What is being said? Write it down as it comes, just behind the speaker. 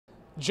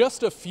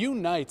Just a few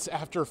nights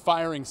after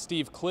firing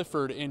Steve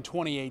Clifford in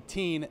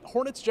 2018,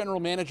 Hornets general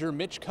manager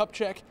Mitch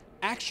Kupchak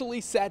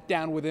actually sat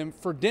down with him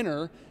for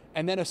dinner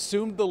and then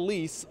assumed the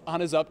lease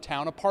on his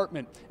Uptown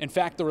apartment. In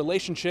fact, the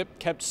relationship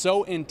kept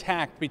so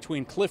intact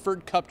between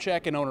Clifford,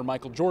 Kupchak, and owner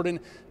Michael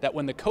Jordan that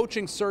when the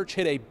coaching search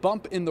hit a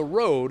bump in the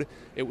road,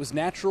 it was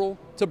natural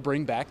to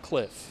bring back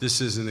Cliff. This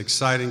is an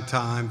exciting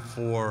time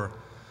for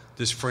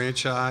this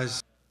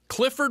franchise.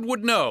 Clifford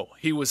would know.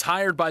 He was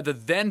hired by the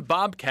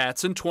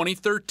then-Bobcats in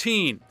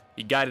 2013.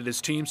 He guided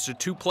his teams to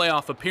 2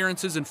 playoff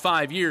appearances in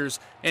 5 years,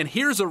 and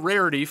here's a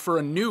rarity for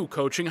a new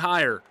coaching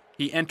hire.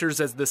 He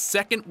enters as the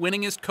second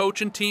winningest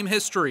coach in team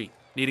history,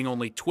 needing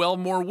only 12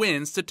 more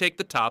wins to take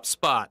the top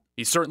spot.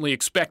 He's certainly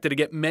expected to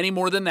get many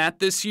more than that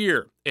this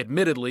year.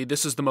 Admittedly,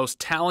 this is the most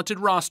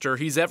talented roster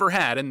he's ever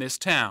had in this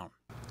town.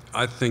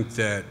 I think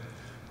that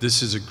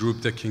this is a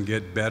group that can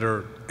get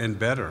better and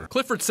better.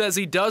 Clifford says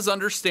he does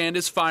understand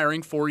his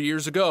firing 4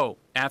 years ago.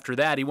 After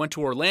that, he went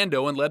to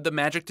Orlando and led the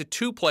Magic to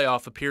 2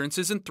 playoff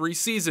appearances in 3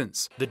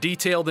 seasons. The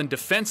detailed and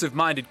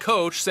defensive-minded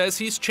coach says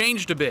he's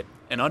changed a bit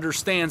and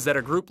understands that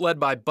a group led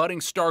by budding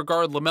star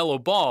guard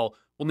LaMelo Ball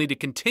will need to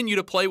continue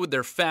to play with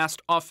their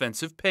fast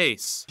offensive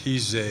pace.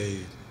 He's a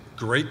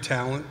great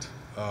talent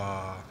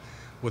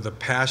with a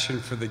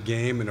passion for the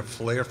game and a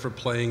flair for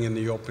playing in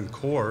the open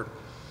court,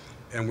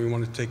 and we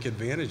want to take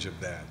advantage of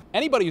that.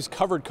 Anybody who's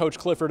covered Coach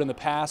Clifford in the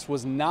past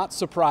was not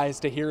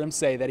surprised to hear him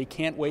say that he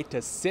can't wait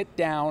to sit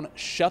down,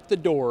 shut the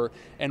door,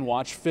 and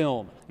watch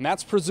film. And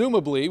that's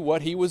presumably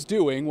what he was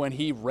doing when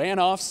he ran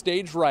off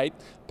stage right,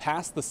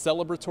 past the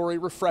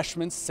celebratory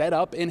refreshments set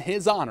up in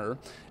his honor,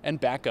 and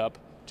back up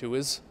to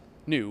his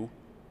new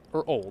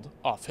or old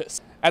office.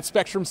 At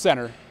Spectrum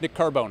Center, Nick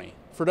Carboni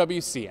for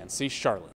WCNC Charlotte.